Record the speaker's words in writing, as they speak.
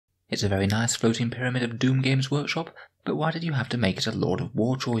It's a very nice floating pyramid of Doom Games Workshop, but why did you have to make it a Lord of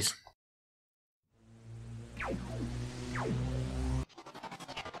War choice?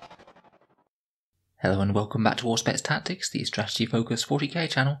 Hello and welcome back to Auspex Tactics, the strategy-focused 40k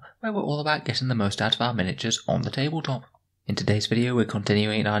channel, where we're all about getting the most out of our miniatures on the tabletop. In today's video we're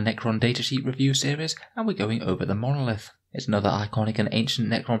continuing our Necron datasheet review series, and we're going over the Monolith. It's another iconic and ancient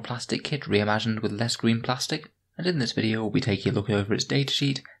Necron plastic kit reimagined with less green plastic, and in this video we'll be taking a look over its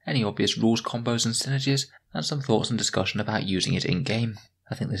datasheet, any obvious rules, combos and synergies, and some thoughts and discussion about using it in-game.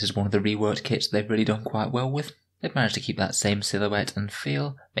 I think this is one of the reworked kits they've really done quite well with. They've managed to keep that same silhouette and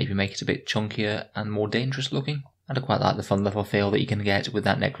feel, maybe make it a bit chunkier and more dangerous looking, and I quite like the fun little feel that you can get with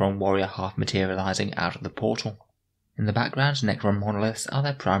that Necron warrior half materialising out of the portal. In the background, Necron monoliths are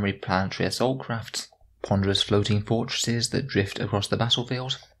their primary planetary assault crafts, ponderous floating fortresses that drift across the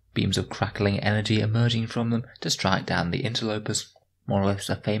battlefield, beams of crackling energy emerging from them to strike down the interlopers. Monoliths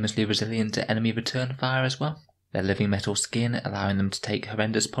are famously resilient to enemy return fire as well, their living metal skin allowing them to take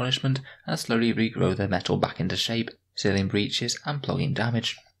horrendous punishment and slowly regrow their metal back into shape, sealing breaches and plugging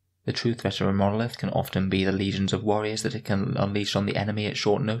damage. The true threat of a monolith can often be the legions of warriors that it can unleash on the enemy at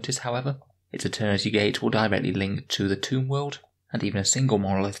short notice, however. Its Eternity Gate will directly link to the Tomb World, and even a single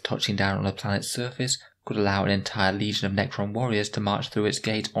monolith touching down on a planet's surface could allow an entire legion of Necron warriors to march through its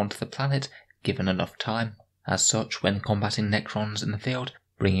gate onto the planet, given enough time. As such, when combating Necrons in the field,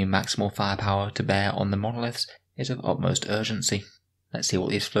 bringing maximal firepower to bear on the monoliths is of utmost urgency. Let's see what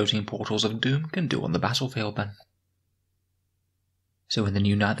these floating portals of doom can do on the battlefield then. So in the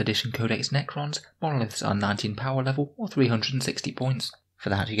new 9th edition Codex Necrons, monoliths are 19 power level or 360 points. For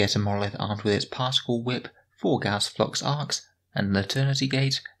that you get a monolith armed with its particle whip, 4 Gauss flux arcs, and an Eternity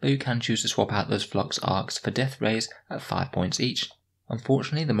Gate, though you can choose to swap out those flux arcs for death rays at 5 points each.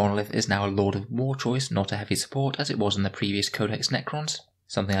 Unfortunately, the monolith is now a Lord of War choice, not a heavy support as it was in the previous Codex Necrons,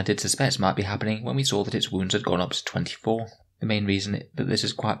 something I did suspect might be happening when we saw that its wounds had gone up to 24. The main reason that this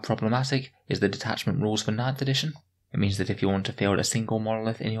is quite problematic is the detachment rules for 9th edition. It means that if you want to field a single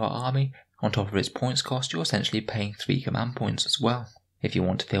monolith in your army, on top of its points cost you're essentially paying 3 command points as well. If you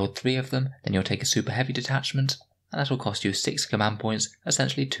want to field 3 of them, then you'll take a super heavy detachment, and that will cost you 6 command points,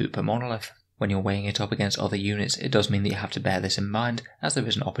 essentially 2 per monolith. When you're weighing it up against other units, it does mean that you have to bear this in mind, as there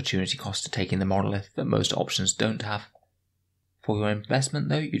is an opportunity cost to taking the monolith that most options don't have. For your investment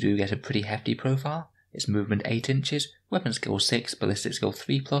though, you do get a pretty hefty profile. It's movement 8 inches, weapon skill 6, ballistic skill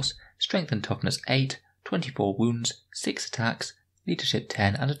 3+, strength and toughness 8, 24 wounds, 6 attacks, leadership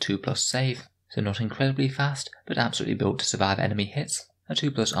 10 and a 2+ save. So not incredibly fast, but absolutely built to survive enemy hits. A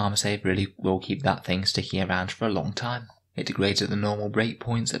 2+ armor save really will keep that thing sticking around for a long time. It degrades at the normal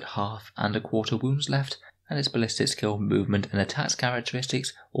breakpoints at half and a quarter wounds left, and its ballistic skill, movement and attacks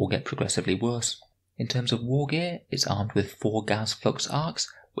characteristics all get progressively worse. In terms of war gear, it's armed with 4 Gauss flux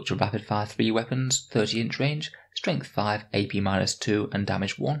arcs, which are rapid fire 3 weapons, 30-inch range, strength 5, AP -2 and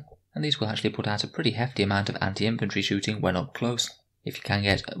damage 1, and these will actually put out a pretty hefty amount of anti-infantry shooting when up close. If you can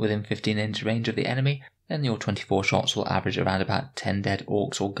get within 15-inch range of the enemy, then your 24 shots will average around about 10 dead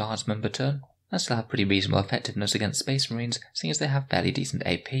orcs or guardsmen per turn, and still have pretty reasonable effectiveness against space marines, seeing as they have fairly decent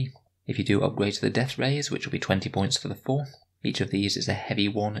AP. If you do upgrade to the death rays, which will be 20 points for the 4, each of these is a heavy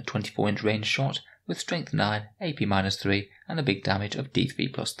 1 24-inch range shot, with strength 9, AP -3 and a big damage of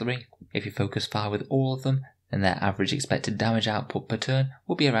D3+3. If you focus fire with all of them, then their average expected damage output per turn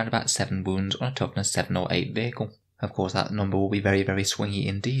will be around about 7 wounds on a toughness 7 or 8 vehicle. Of course that number will be very swingy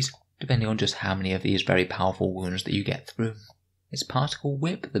indeed, depending on just how many of these very powerful wounds that you get through. Its particle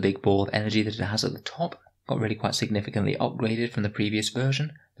whip, the big ball of energy that it has at the top, got really quite significantly upgraded from the previous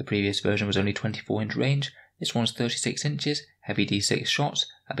version. The previous version was only 24-inch range, this one's 36 inches, heavy D6 shots,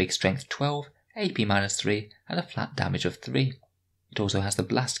 a big strength 12, AP -3 and a flat damage of 3. It also has the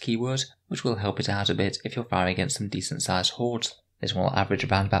blast keyword, which will help it out a bit if you're firing against some decent sized hordes. This one will average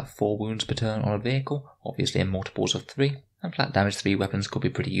around about 4 wounds per turn on a vehicle, obviously in multiples of 3, and flat damage 3 weapons could be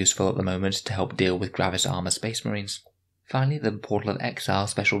pretty useful at the moment to help deal with Gravis armor space marines. Finally, the Portal of Exile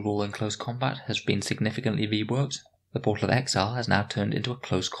special rule in close combat has been significantly reworked. The Portal of Exile has now turned into a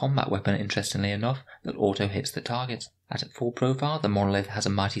close combat weapon, interestingly enough, that auto hits the target. At its full profile, the monolith has a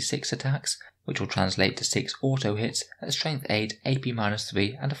mighty 6 attacks, which will translate to 6 auto hits at strength 8, AP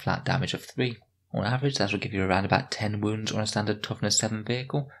 -3 and a flat damage of 3. On average, that will give you around about 10 wounds on a standard toughness 7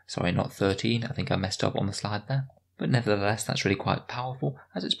 vehicle. Sorry, not 13, I think I messed up on the slide there. But nevertheless, that's really quite powerful,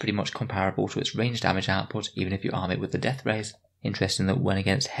 as it's pretty much comparable to its range damage output, even if you arm it with the death rays. Interesting that when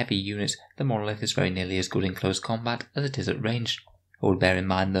against heavy units, the monolith is very nearly as good in close combat as it is at range. I would bear in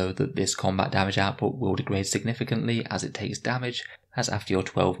mind though that this combat damage output will degrade significantly as it takes damage, as after your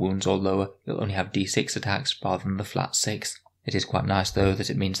 12 wounds or lower, you'll only have D6 attacks rather than the flat 6. It is quite nice though that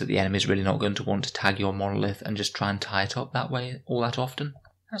it means that the enemy is really not going to want to tag your monolith and just try and tie it up that way all that often,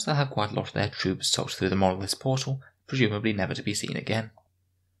 as they'll have quite a lot of their troops sucked through the monolith's portal, presumably never to be seen again.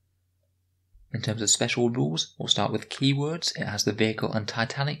 In terms of special rules, we'll start with keywords. It has the vehicle and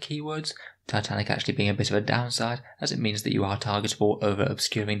Titanic keywords, Titanic actually being a bit of a downside as it means that you are targetable over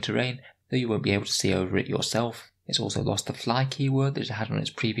obscuring terrain, though you won't be able to see over it yourself. It's also lost the fly keyword that it had on its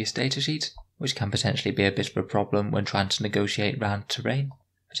previous datasheet, which can potentially be a bit of a problem when trying to negotiate round terrain,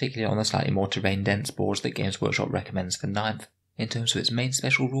 particularly on the slightly more terrain-dense boards that Games Workshop recommends for 9th. In terms of its main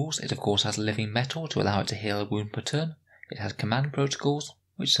special rules, it of course has living metal to allow it to heal a wound per turn. It has command protocols,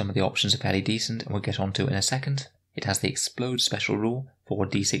 which some of the options are fairly decent and we'll get onto in a second. It has the explode special rule for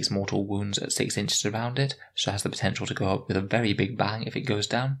d6 mortal wounds at 6 inches around it, so it has the potential to go up with a very big bang if it goes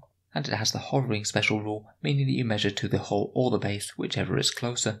down. And it has the hovering special rule, meaning that you measure to the hull or the base, whichever is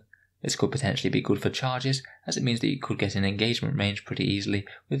closer. This could potentially be good for charges, as it means that you could get in engagement range pretty easily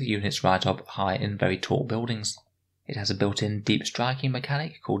with units right up high in very tall buildings. It has a built-in deep striking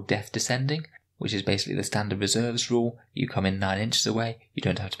mechanic called Death Descending, which is basically the standard reserves rule. You come in 9 inches away, you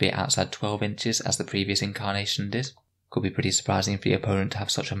don't have to be outside 12 inches as the previous incarnation did. Could be pretty surprising for the opponent to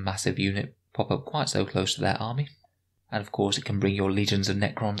have such a massive unit pop up quite so close to their army. And of course it can bring your legions of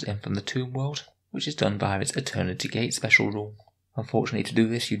Necrons in from the Tomb World, which is done via its Eternity Gate special rule. Unfortunately to do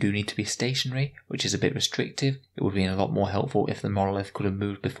this you do need to be stationary, which is a bit restrictive. It would have been a lot more helpful if the Monolith could have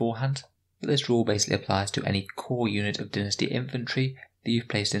moved beforehand. But this rule basically applies to any core unit of Dynasty infantry that you've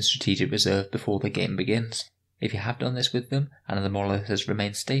placed in strategic reserve before the game begins. If you have done this with them, and the Monolith has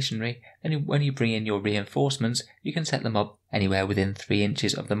remained stationary, then when you bring in your reinforcements, you can set them up anywhere within 3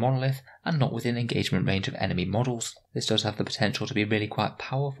 inches of the Monolith, and not within engagement range of enemy models. This does have the potential to be really quite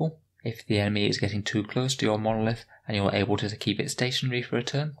powerful. If the enemy is getting too close to your Monolith, and you're able to keep it stationary for a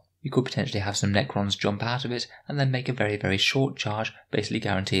turn, you could potentially have some Necrons jump out of it, and then make a very very short charge, basically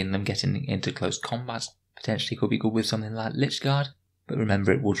guaranteeing them getting into close combat. Potentially could be good with something like Lich Guard, but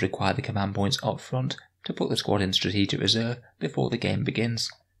remember it would require the command points up front to put the squad in strategic reserve before the game begins.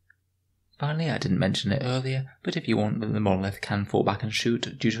 Finally, I didn't mention it earlier, but if you want, the Monolith can fall back and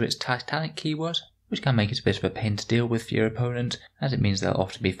shoot due to its Titanic keyword, which can make it a bit of a pain to deal with for your opponent, as it means they'll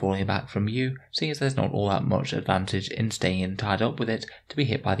often be falling back from you, seeing as there's not all that much advantage in staying in tied up with it to be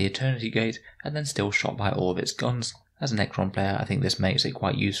hit by the Eternity Gate and then still shot by all of its guns. As a Necron player, I think this makes it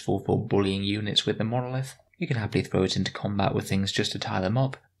quite useful for bullying units with the Monolith. You can happily throw it into combat with things just to tie them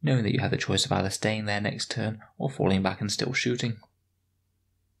up, knowing that you have the choice of either staying there next turn or falling back and still shooting.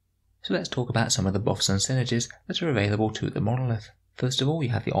 So let's talk about some of the buffs and synergies that are available to the Monolith. First of all, you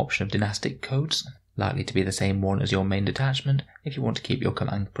have the option of dynastic codes, likely to be the same one as your main detachment if you want to keep your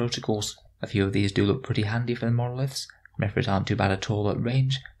command protocols. A few of these do look pretty handy for the Monoliths. Mephrit aren't too bad at all at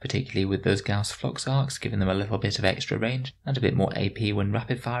range, particularly with those Gauss Flux Arcs giving them a little bit of extra range and a bit more AP when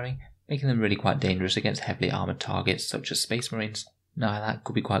rapid firing, making them really quite dangerous against heavily armoured targets such as Space Marines. Now that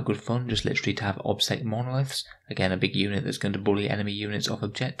could be quite good fun, just literally to have Auspex Monoliths, again a big unit that's going to bully enemy units off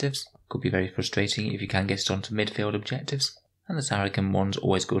objectives. Could be very frustrating if you can get it onto midfield objectives. And the Saracen one's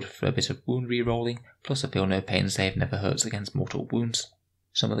always good for a bit of wound re-rolling, plus a feel no pain save never hurts against mortal wounds.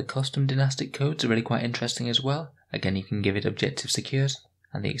 Some of the custom dynastic codes are really quite interesting as well. Again, you can give it objective secured,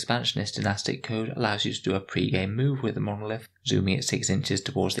 and the expansionist dynastic code allows you to do a pre-game move with the Monolith, zooming at 6 inches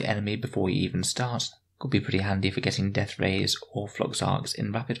towards the enemy before you even start. Could be pretty handy for getting death rays or flux arcs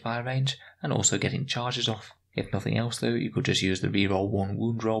in rapid fire range, and also getting charges off. If nothing else though, you could just use the reroll 1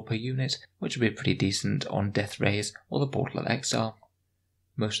 wound roll per unit, which would be pretty decent on death rays or the Portal of Exile.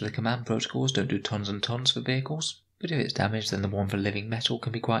 Most of the command protocols don't do tons and tons for vehicles, but if it's damaged then the one for living metal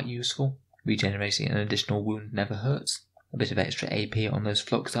can be quite useful. Regenerating an additional wound never hurts. A bit of extra AP on those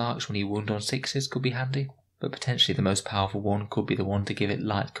flux arcs when you wound on 6s could be handy, but potentially the most powerful one could be the one to give it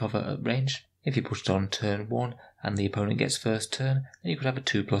light cover at range. If you put it on turn 1 and the opponent gets first turn, then you could have a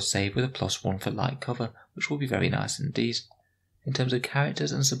 2+ save with a +1 for light cover, which will be very nice indeed. In terms of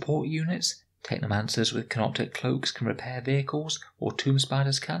characters and support units, Technomancers with Canoptic Cloaks can repair vehicles, or Tomb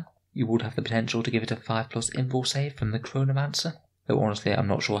Spiders can. You would have the potential to give it a 5+ invul save from the Chronomancer, though honestly I'm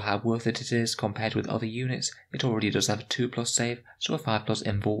not sure how worth it is compared with other units. It already does have a 2+ save, so a 5+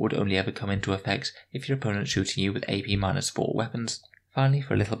 invul would only ever come into effect if your opponent's shooting you with AP -4 weapons. Finally,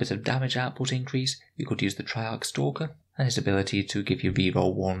 for a little bit of damage output increase, you could use the Triarch Stalker, and his ability to give you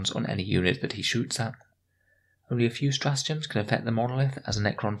reroll 1s on any unit that he shoots at. Only a few stratagems can affect the Monolith as a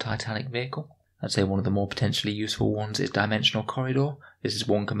Necron Titanic vehicle. I'd say one of the more potentially useful ones is Dimensional Corridor. This is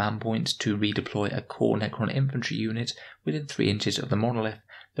 1 command point to redeploy a core Necron infantry unit within 3 inches of the Monolith,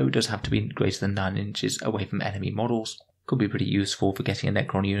 though it does have to be greater than 9 inches away from enemy models. Could be pretty useful for getting a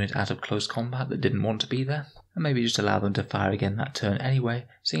Necron unit out of close combat that didn't want to be there, and maybe just allow them to fire again that turn anyway,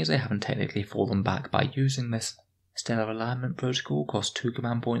 seeing as they haven't technically fallen back by using this. Stellar Alignment Protocol costs 2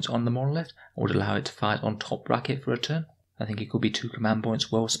 command points on the Monolith, and would allow it to fight on top bracket for a turn. I think it could be 2 command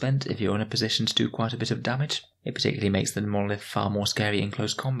points well spent if you're in a position to do quite a bit of damage. It particularly makes the Monolith far more scary in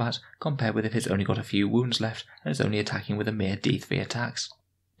close combat, compared with if it's only got a few wounds left and it's only attacking with a mere D3 attacks.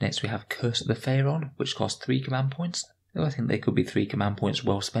 Next we have Curse of the Pharaon, which costs 3 command points, though I think they could be 3 command points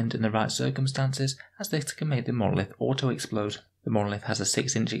well spent in the right circumstances, as this can make the Monolith auto-explode. The Monolith has a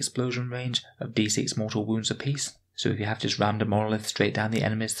 6-inch explosion range of D6 mortal wounds apiece, so if you have just rammed a Monolith straight down the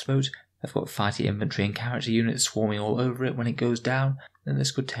enemy's throat, they've got fighty infantry and character units swarming all over it when it goes down, then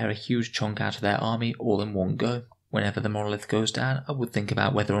this could tear a huge chunk out of their army all in one go. Whenever the Monolith goes down, I would think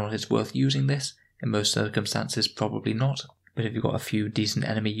about whether or not it's worth using this. In most circumstances, probably not, but if you've got a few decent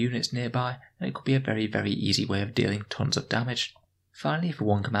enemy units nearby, then it could be a very, very easy way of dealing tons of damage. Finally, for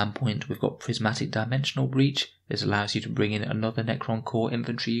 1 command point, we've got Prismatic Dimensional Breach. This allows you to bring in another Necron Core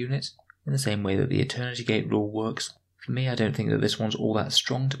infantry unit, in the same way that the Eternity Gate rule works. For me, I don't think that this one's all that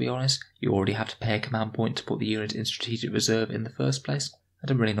strong, to be honest. You already have to pay a command point to put the unit in strategic reserve in the first place,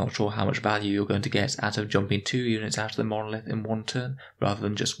 and I'm really not sure how much value you're going to get out of jumping 2 units out of the Monolith in one turn, rather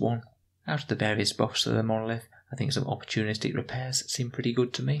than just 1. Out of the various buffs of the Monolith, I think some opportunistic repairs seem pretty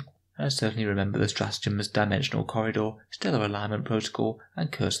good to me, and I certainly remember the stratagems Dimensional Corridor, Stellar Alignment Protocol,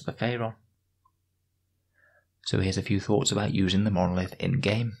 and Curse of the Pharaon. So here's a few thoughts about using the Monolith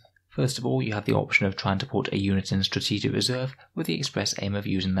in-game. First of all, you have the option of trying to put a unit in strategic reserve with the express aim of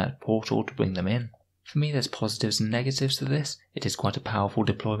using that portal to bring them in. For me, there's positives and negatives to this. It is quite a powerful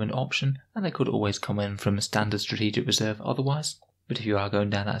deployment option, and they could always come in from standard strategic reserve otherwise. But if you are going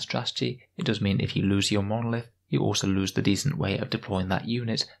down that strategy, it does mean if you lose your Monolith, you also lose the decent way of deploying that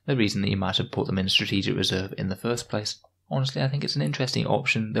unit, the reason that you might have put them in strategic reserve in the first place. Honestly, I think it's an interesting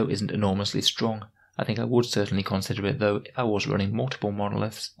option, though it isn't enormously strong. I think I would certainly consider it though if I was running multiple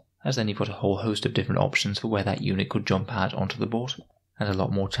Monoliths, as then you've got a whole host of different options for where that unit could jump out onto the board, and a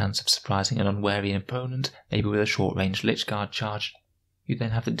lot more chance of surprising an unwary opponent, maybe with a short-range Lich Guard charge. You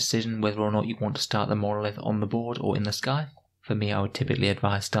then have the decision whether or not you want to start the Monolith on the board or in the sky. For me, I would typically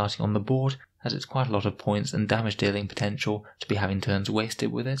advise starting on the board, as it's quite a lot of points and damage dealing potential to be having turns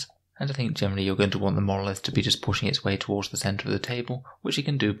wasted with it, and I think generally you're going to want the Monolith to be just pushing its way towards the centre of the table, which it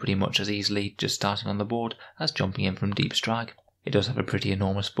can do pretty much as easily just starting on the board as jumping in from deep strike. It does have a pretty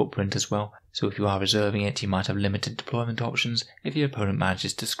enormous footprint as well, so if you are reserving it you might have limited deployment options if your opponent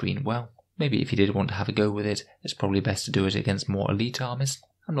manages to screen well. Maybe if you did want to have a go with it, it's probably best to do it against more elite armies.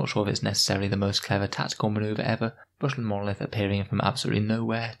 I'm not sure if it's necessarily the most clever tactical manoeuvre ever, but a Monolith appearing from absolutely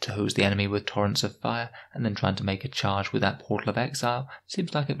nowhere to hose the enemy with torrents of fire and then trying to make a charge with that Portal of Exile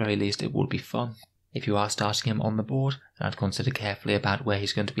seems like at very least it would be fun. If you are starting him on the board, then I'd consider carefully about where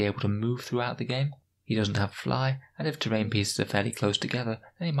he's going to be able to move throughout the game. He doesn't have fly, and if terrain pieces are fairly close together,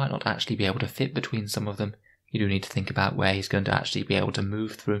 then he might not actually be able to fit between some of them. You do need to think about where he's going to actually be able to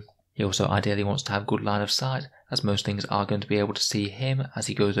move through. He also ideally wants to have good line of sight, as most things are going to be able to see him as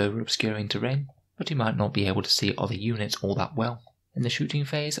he goes over obscuring terrain, but he might not be able to see other units all that well. In the shooting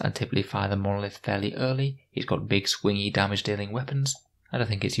phase, I'd typically fire the Monolith fairly early. He's got big swingy damage dealing weapons, and I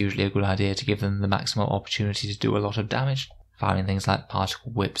think it's usually a good idea to give them the maximum opportunity to do a lot of damage, firing things like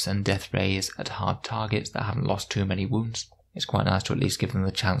particle whips and death rays at hard targets that haven't lost too many wounds. It's quite nice to at least give them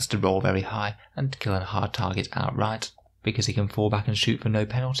the chance to roll very high and to kill a hard target outright. Because he can fall back and shoot for no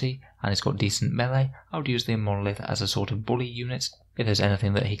penalty, and he's got decent melee, I would use the Monolith as a sort of bully unit. If there's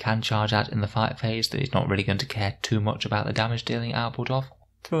anything that he can charge at in the fight phase that he's not really going to care too much about the damage dealing output of,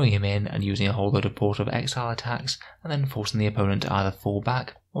 throwing him in and using a whole load of Portal of Exile attacks, and then forcing the opponent to either fall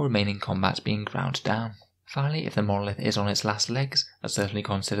back or remain in combat being ground down. Finally, if the Monolith is on its last legs, I'd certainly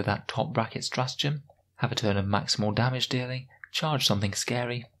consider that top bracket stratagem. Have a turn of maximal damage dealing, charge something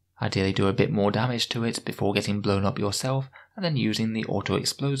scary, ideally do a bit more damage to it before getting blown up yourself, and then using the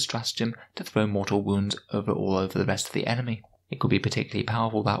auto-explode stratagem to throw mortal wounds all over the rest of the enemy. It could be particularly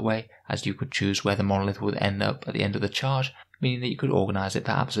powerful that way, as you could choose where the Monolith would end up at the end of the charge, meaning that you could organise it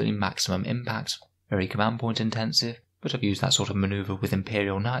for absolutely maximum impact. Very command point intensive, but I've used that sort of manoeuvre with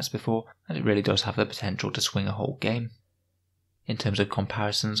Imperial Knights before, and it really does have the potential to swing a whole game. In terms of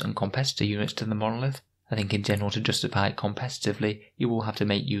comparisons and competitor units to the Monolith, I think in general to justify it competitively, you will have to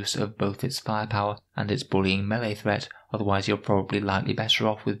make use of both its firepower and its bullying melee threat, otherwise you're probably likely better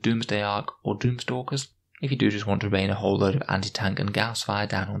off with Doomsday Arc or Doomstalkers, if you do just want to rain a whole load of anti-tank and Gauss fire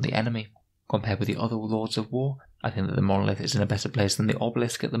down on the enemy. Compared with the other Lords of War, I think that the Monolith is in a better place than the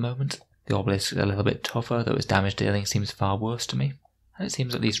Obelisk at the moment. The Obelisk is a little bit tougher, though its damage dealing seems far worse to me, and it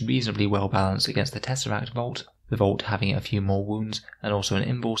seems at least reasonably well balanced against the Tesseract Vault, the Vault having a few more wounds and also an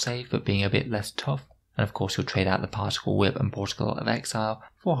invul save but being a bit less tough, and of course you'll trade out the Particle Whip and Portal of Exile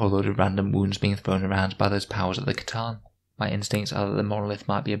for a whole load of random wounds being thrown around by those powers of the Catan. My instincts are that the Monolith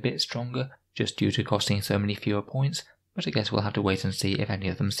might be a bit stronger just due to costing so many fewer points, but I guess we'll have to wait and see if any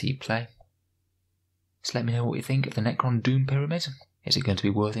of them see play. So let me know what you think of the Necron Doom Pyramid. Is it going to be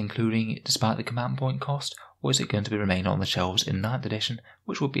worth including despite the command point cost, or is it going to remain on the shelves in 9th edition,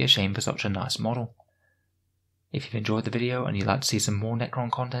 which would be a shame for such a nice model? If you've enjoyed the video and you'd like to see some more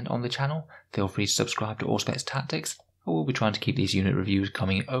Necron content on the channel, feel free to subscribe to Auspex Tactics, or we'll be trying to keep these unit reviews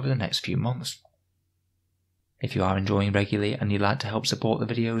coming over the next few months. If you are enjoying regularly and you'd like to help support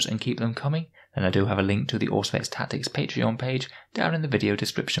the videos and keep them coming, then I do have a link to the Auspex Tactics Patreon page down in the video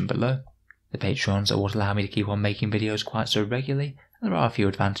description below. The Patreons are what allow me to keep on making videos quite so regularly, and there are a few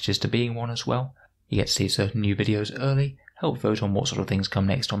advantages to being one as well. You get to see certain new videos early, help vote on what sort of things come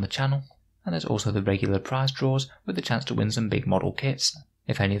next on the channel, and there's also the regular prize draws with the chance to win some big model kits.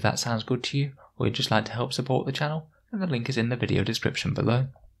 If any of that sounds good to you, or you'd just like to help support the channel, then the link is in the video description below.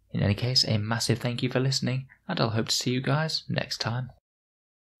 In any case, a massive thank you for listening, and I'll hope to see you guys next time.